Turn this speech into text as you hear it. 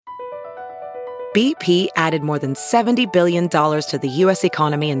BP added more than $70 billion to the U.S.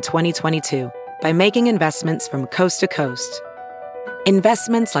 economy in 2022 by making investments from coast to coast.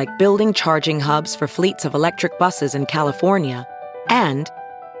 Investments like building charging hubs for fleets of electric buses in California and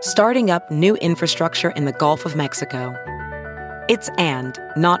starting up new infrastructure in the Gulf of Mexico. It's and,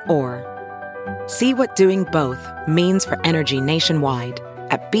 not or. See what doing both means for energy nationwide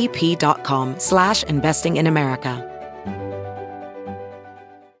at bp.com/investing in America.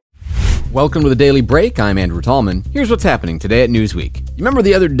 Welcome to the Daily Break. I'm Andrew Tallman. Here's what's happening today at Newsweek. You remember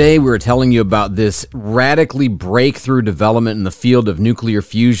the other day we were telling you about this radically breakthrough development in the field of nuclear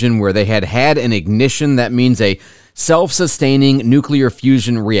fusion where they had an ignition. That means a self-sustaining nuclear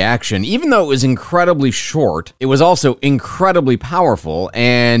fusion reaction. Even though it was incredibly short, it was also incredibly powerful,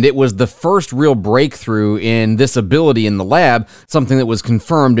 and it was the first real breakthrough in this ability in the lab, something that was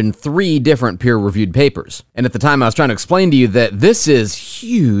confirmed in 3 different peer-reviewed papers. And at the time, I was trying to explain to you that this is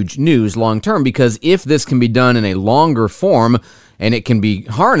huge news long-term, because if this can be done in a longer form, and it can be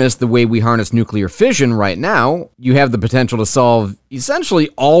harnessed the way we harness nuclear fission right now, you have the potential to solve essentially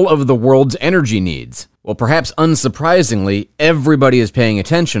all of the world's energy needs. Well, perhaps unsurprisingly, everybody is paying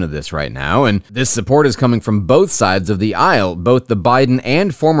attention to this right now, and this support is coming from both sides of the aisle. Both the Biden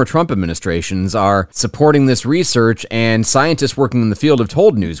and former Trump administrations are supporting this research, and scientists working in the field have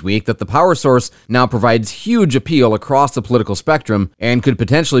told Newsweek that the power source now provides huge appeal across the political spectrum and could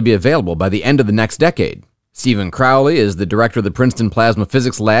potentially be available by the end of the next decade. Stephen Crowley is the director of the Princeton Plasma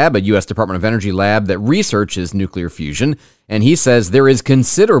Physics Lab, a U.S. Department of Energy lab that researches nuclear fusion, and he says there is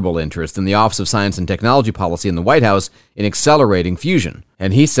considerable interest in the Office of Science and Technology Policy in the White House in accelerating fusion.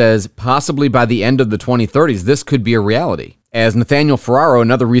 And he says possibly by the end of the 2030s, this could be a reality. As Nathaniel Ferraro,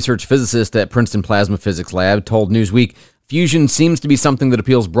 another research physicist at Princeton Plasma Physics Lab, told Newsweek, fusion seems to be something that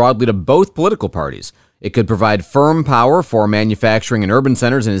appeals broadly to both political parties. It could provide firm power for manufacturing in urban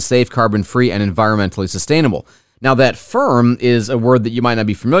centers and is safe, carbon-free, and environmentally sustainable. Now, that firm is a word that you might not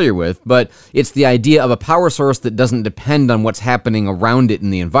be familiar with, but it's the idea of a power source that doesn't depend on what's happening around it in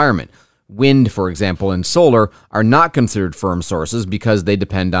the environment. Wind, for example, and solar are not considered firm sources because they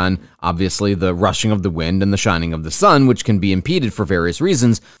depend on, obviously, the rushing of the wind and the shining of the sun, which can be impeded for various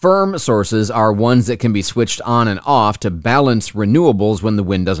reasons. Firm sources are ones that can be switched on and off to balance renewables when the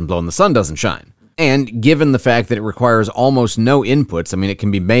wind doesn't blow and the sun doesn't shine. And given the fact that it requires almost no inputs, it can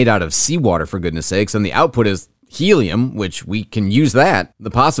be made out of seawater, for goodness sakes, and the output is helium, which we can use that,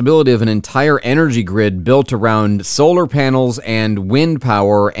 the possibility of an entire energy grid built around solar panels and wind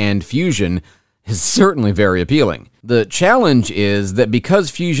power and fusion is certainly very appealing. The challenge is that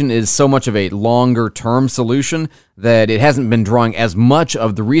because fusion is so much of a longer-term solution, that it hasn't been drawing as much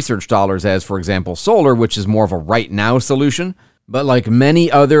of the research dollars as, for example, solar, which is more of a right-now solution. But like many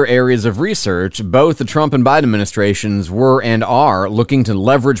other areas of research, both the Trump and Biden administrations were and are looking to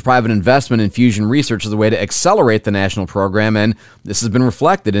leverage private investment in fusion research as a way to accelerate the national program, and this has been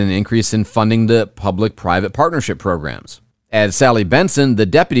reflected in an increase in funding to public-private partnership programs. As Sally Benson, the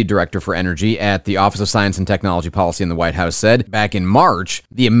Deputy Director for Energy at the Office of Science and Technology Policy in the White House, said back in March,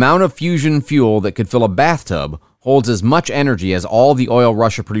 the amount of fusion fuel that could fill a bathtub holds as much energy as all the oil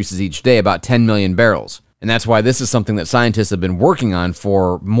Russia produces each day, about 10 million barrels. And that's why this is something that scientists have been working on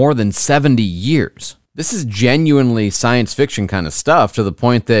for more than 70 years. This is genuinely science fiction kind of stuff to the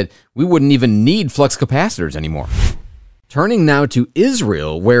point that we wouldn't even need flux capacitors anymore. Turning now to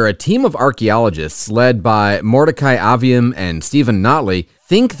Israel, where a team of archaeologists led by Mordecai Aviam and Stephen Notley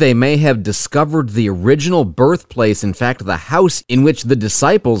think they may have discovered the original birthplace, in fact, the house in which the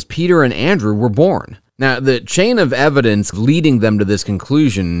disciples Peter and Andrew were born. Now, the chain of evidence leading them to this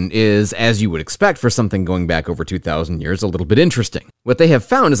conclusion is, as you would expect for something going back over 2,000 years, a little bit interesting. What they have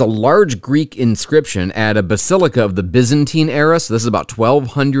found is a large Greek inscription at a basilica of the Byzantine era, so this is about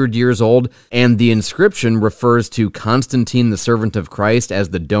 1,200 years old, and the inscription refers to Constantine, the servant of Christ, as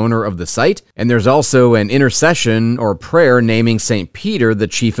the donor of the site, and there's also an intercession or prayer naming St. Peter, the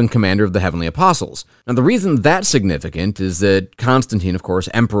chief and commander of the heavenly apostles. Now, the reason that's significant is that Constantine, of course,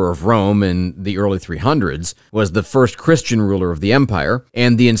 emperor of Rome in the early 300s, was the first Christian ruler of the empire,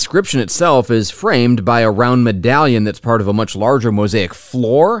 and the inscription itself is framed by a round medallion that's part of a much larger mosaic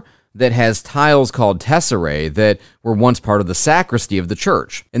floor that has tiles called tesserae that were once part of the sacristy of the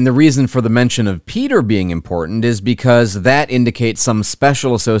church. And the reason for the mention of Peter being important is because that indicates some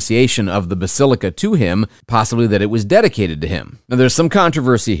special association of the basilica to him, possibly that it was dedicated to him. Now, there's some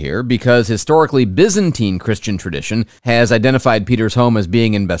controversy here because historically Byzantine Christian tradition has identified Peter's home as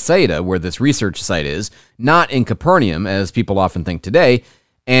being in Bethsaida, where this research site is, not in Capernaum, as people often think today,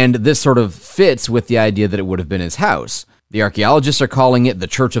 and this sort of fits with the idea that it would have been his house. The archaeologists are calling it the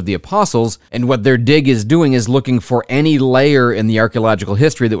Church of the Apostles, and what their dig is doing is looking for any layer in the archaeological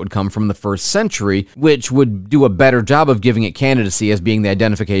history that would come from the first century, which would do a better job of giving it candidacy as being the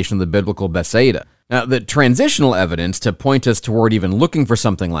identification of the biblical Bethsaida. Now, the transitional evidence to point us toward even looking for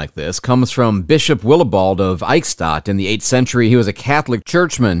something like this comes from Bishop Willibald of Eichstatt in the 8th century. He was a Catholic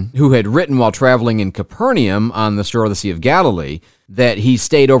churchman who had written while traveling in Capernaum on the shore of the Sea of Galilee that he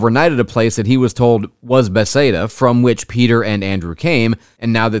stayed overnight at a place that he was told was Bethsaida, from which Peter and Andrew came,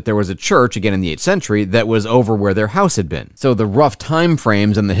 and now that there was a church, again in the 8th century, that was over where their house had been. So the rough time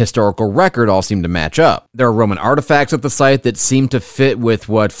frames and the historical record all seem to match up. There are Roman artifacts at the site that seem to fit with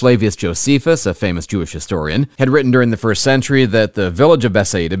what Flavius Josephus, a famous Jewish historian, had written during the 1st century, that the village of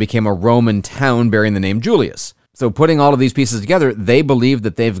Bethsaida became a Roman town bearing the name Julius. So putting all of these pieces together, they believe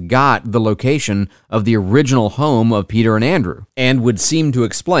that they've got the location of the original home of Peter and Andrew, and would seem to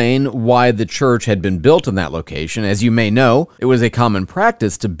explain why the church had been built in that location. As you may know, it was a common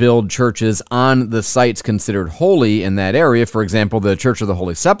practice to build churches on the sites considered holy in that area. For example, the Church of the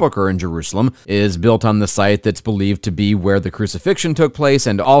Holy Sepulchre in Jerusalem is built on the site that's believed to be where the crucifixion took place,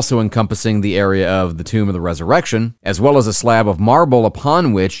 and also encompassing the area of the tomb of the resurrection, as well as a slab of marble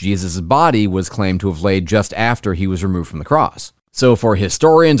upon which Jesus' body was claimed to have laid just after he was removed from the cross. So for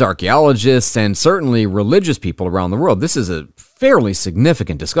historians, archaeologists, and certainly religious people around the world, this is a fairly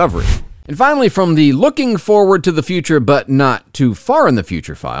significant discovery. And finally, from the looking forward to the future but not too far in the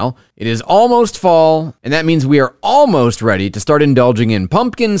future file, it is almost fall, and that means we are almost ready to start indulging in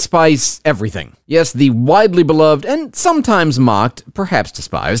pumpkin spice everything. Yes, the widely beloved and sometimes mocked, perhaps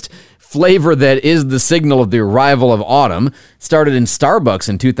despised, flavor that is the signal of the arrival of autumn started in Starbucks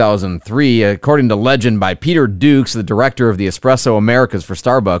in 2003, according to legend by Peter Dukes, the director of the Espresso Americas for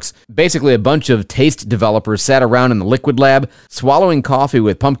Starbucks. Basically, a bunch of taste developers sat around in the liquid lab, swallowing coffee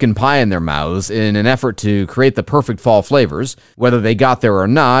with pumpkin pie in their mouths in an effort to create the perfect fall flavors. Whether they got there or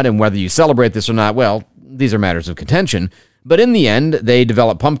not, and whether you celebrate this or not, well, these are matters of contention. But in the end, they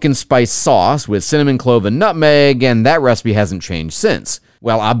developed pumpkin spice sauce with cinnamon, clove, and nutmeg, and that recipe hasn't changed since.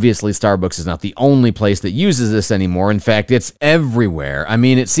 Well, obviously, Starbucks is not the only place that uses this anymore. In fact, it's everywhere. I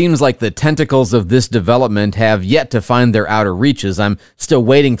mean, it seems like the tentacles of this development have yet to find their outer reaches. I'm still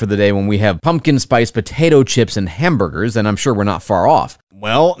waiting for the day when we have pumpkin spice potato chips and hamburgers, and I'm sure we're not far off.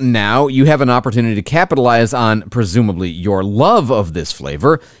 Well, now you have an opportunity to capitalize on, presumably, your love of this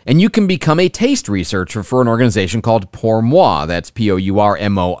flavor, and you can become a taste researcher for an organization called Pour Moi. That's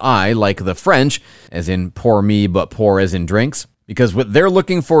Pourmoi, like the French, as in pour me, but pour as in drinks. Because what they're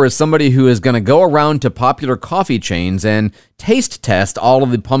looking for is somebody who is going to go around to popular coffee chains and taste test all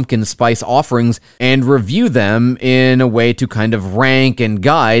of the pumpkin spice offerings and review them in a way to kind of rank and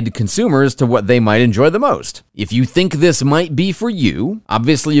guide consumers to what they might enjoy the most. If you think this might be for you,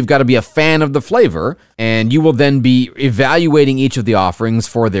 obviously you've got to be a fan of the flavor, and you will then be evaluating each of the offerings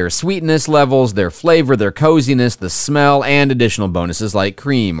for their sweetness levels, their flavor, their coziness, the smell, and additional bonuses like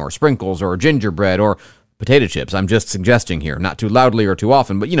cream or sprinkles or gingerbread or potato chips. I'm just suggesting here, not too loudly or too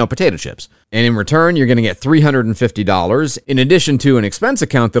often, but potato chips. And in return, you're going to get $350 in addition to an expense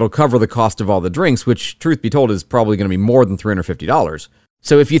account that'll cover the cost of all the drinks, which, truth be told, is probably going to be more than $350.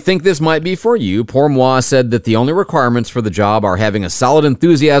 So if you think this might be for you, Pour Moi said that the only requirements for the job are having a solid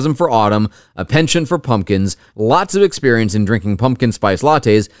enthusiasm for autumn, a penchant for pumpkins, lots of experience in drinking pumpkin spice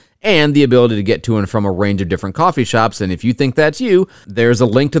lattes, and the ability to get to and from a range of different coffee shops. And if you think that's you, there's a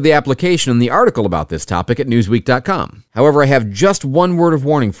link to the application in the article about this topic at Newsweek.com. However, I have just one word of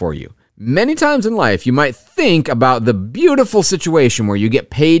warning for you. Many times in life, you might think about the beautiful situation where you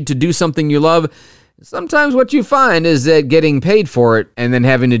get paid to do something you love. Sometimes what you find is that getting paid for it and then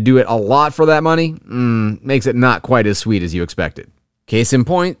having to do it a lot for that money makes it not quite as sweet as you expected. Case in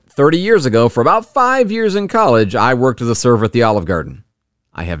point, 30 years ago, for about 5 years in college, I worked as a server at the Olive Garden.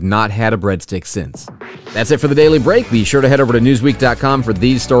 I have not had a breadstick since. That's it for the Daily Break. Be sure to head over to Newsweek.com for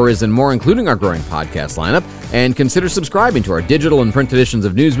these stories and more, including our growing podcast lineup. And consider subscribing to our digital and print editions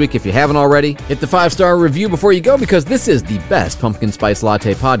of Newsweek if you haven't already. Hit the 5-star review before you go, because this is the best pumpkin spice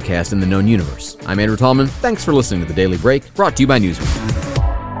latte podcast in the known universe. I'm Andrew Tallman. Thanks for listening to the Daily Break, brought to you by Newsweek.